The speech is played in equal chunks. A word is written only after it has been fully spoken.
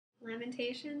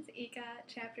Lamentations,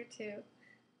 chapter 2.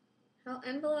 How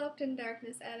enveloped in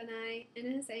darkness Adonai,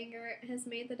 in his anger, has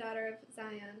made the daughter of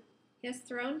Zion. He has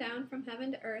thrown down from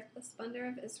heaven to earth the splendor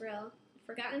of Israel,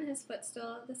 forgotten his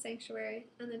footstool, the sanctuary,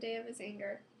 on the day of his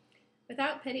anger.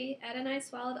 Without pity, Adonai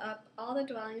swallowed up all the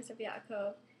dwellings of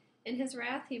Yaakov. In his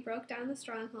wrath he broke down the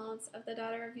strongholds of the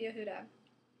daughter of Yehudah,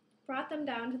 brought them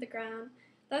down to the ground,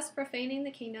 thus profaning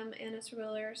the kingdom and its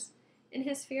rulers. In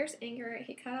his fierce anger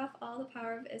he cut off all the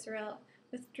power of Israel,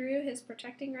 withdrew his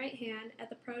protecting right hand at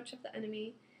the approach of the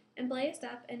enemy, and blazed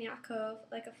up in Yaakov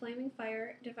like a flaming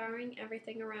fire, devouring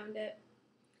everything around it.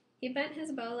 He bent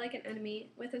his bow like an enemy,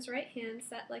 with his right hand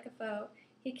set like a foe.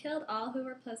 He killed all who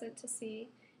were pleasant to see.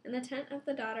 In the tent of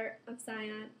the daughter of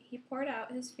Zion he poured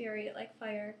out his fury like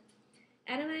fire.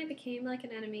 Adonai became like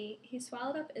an enemy. He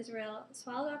swallowed up Israel,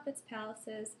 swallowed up its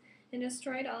palaces, and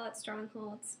destroyed all its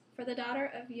strongholds. For the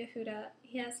daughter of Yehudah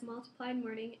he has multiplied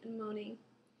mourning and moaning.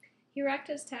 He wrecked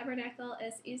his tabernacle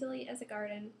as easily as a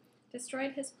garden,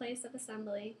 destroyed his place of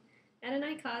assembly.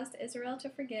 Adonai caused Israel to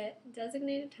forget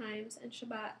designated times and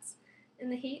Shabbats. In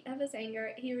the heat of his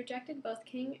anger he rejected both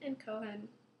king and Kohen.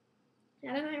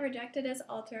 Adonai rejected his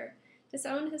altar,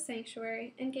 disowned his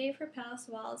sanctuary, and gave her palace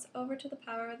walls over to the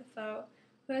power of the foe,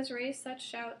 who has raised such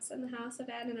shouts in the house of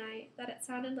Adonai that it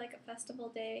sounded like a festival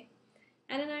day.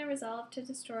 Adonai resolved to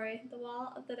destroy the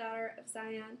wall of the daughter of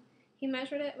Zion. He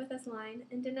measured it with his line,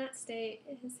 and did not stay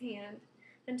his hand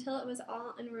until it was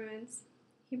all in ruins.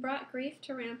 He brought grief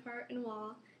to rampart and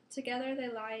wall. Together they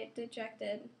lie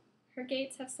dejected. Her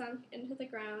gates have sunk into the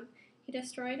ground. He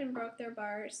destroyed and broke their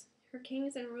bars. Her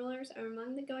kings and rulers are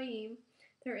among the goyim.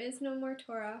 There is no more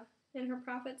Torah, and her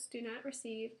prophets do not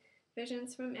receive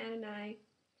visions from Adonai.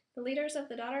 The leaders of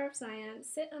the daughter of Zion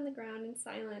sit on the ground in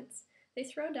silence. They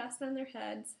throw dust on their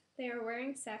heads. They are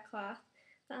wearing sackcloth.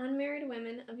 The unmarried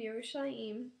women of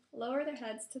Yerushalayim lower their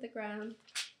heads to the ground.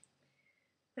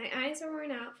 My eyes are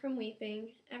worn out from weeping.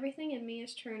 Everything in me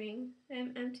is churning. I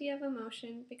am empty of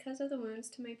emotion because of the wounds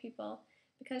to my people,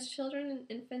 because children and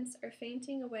infants are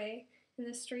fainting away in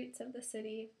the streets of the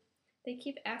city. They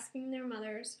keep asking their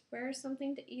mothers, where is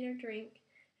something to eat or drink,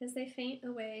 as they faint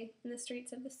away in the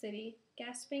streets of the city,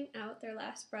 gasping out their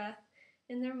last breath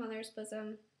in their mother's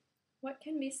bosom. What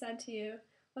can be said to you?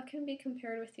 What can be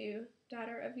compared with you,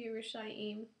 daughter of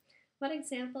Yerushalayim? What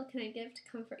example can I give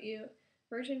to comfort you,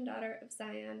 virgin daughter of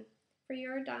Zion? For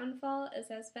your downfall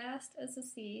is as vast as the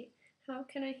sea. How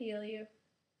can I heal you?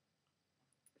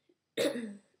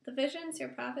 The visions your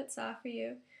prophets saw for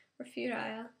you were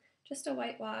futile, just a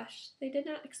whitewash. They did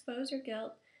not expose your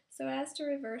guilt so as to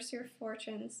reverse your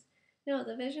fortunes. No,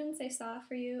 the visions they saw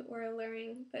for you were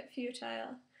alluring, but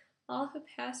futile. All who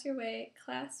pass your way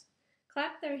clasp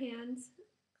their hands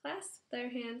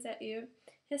at you,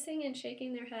 hissing and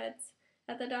shaking their heads,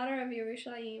 at the daughter of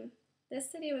Yerushalayim.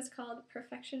 This city was called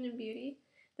Perfection and Beauty,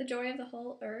 the joy of the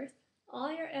whole earth.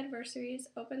 All your adversaries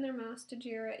open their mouths to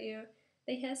jeer at you.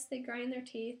 They hiss, they grind their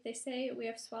teeth, they say, we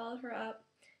have swallowed her up.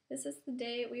 This is the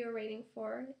day we were waiting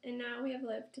for, and now we have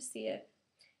lived to see it.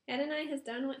 Adonai has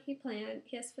done what he planned.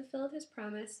 He has fulfilled his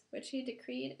promise, which he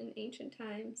decreed in ancient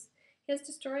times. He has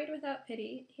destroyed without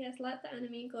pity. He has let the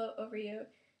enemy gloat over you,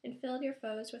 and filled your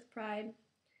foes with pride.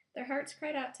 Their hearts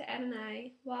cried out to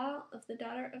Adonai, wall of the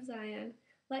daughter of Zion.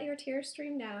 Let your tears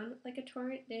stream down like a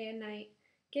torrent day and night.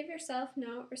 Give yourself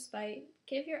no respite.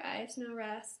 Give your eyes no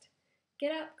rest.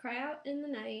 Get up, cry out in the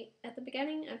night, at the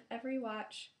beginning of every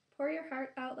watch. Pour your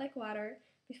heart out like water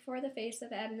before the face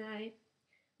of Adonai.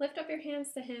 Lift up your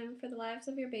hands to him for the lives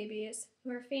of your babies,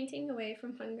 who are fainting away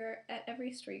from hunger at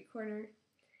every street corner.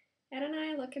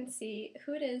 Adonai, look and see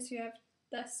who it is you have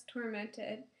thus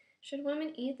tormented. Should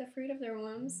women eat the fruit of their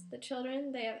wombs, the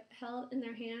children they have held in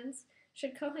their hands?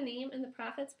 Should Kohanim and the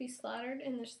prophets be slaughtered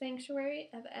in the sanctuary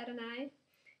of Adonai?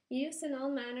 Youths and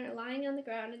old men are lying on the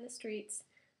ground in the streets.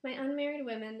 My unmarried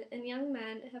women and young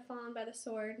men have fallen by the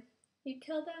sword. You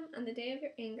killed them on the day of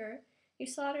your anger. You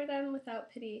slaughtered them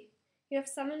without pity. You have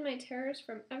summoned my terrors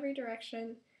from every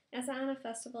direction, as on a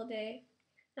festival day.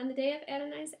 On the day of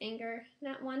Adonai's anger,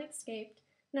 not one escaped,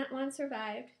 not one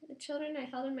survived. The children I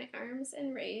held in my arms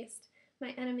and raised, my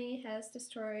enemy has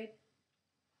destroyed.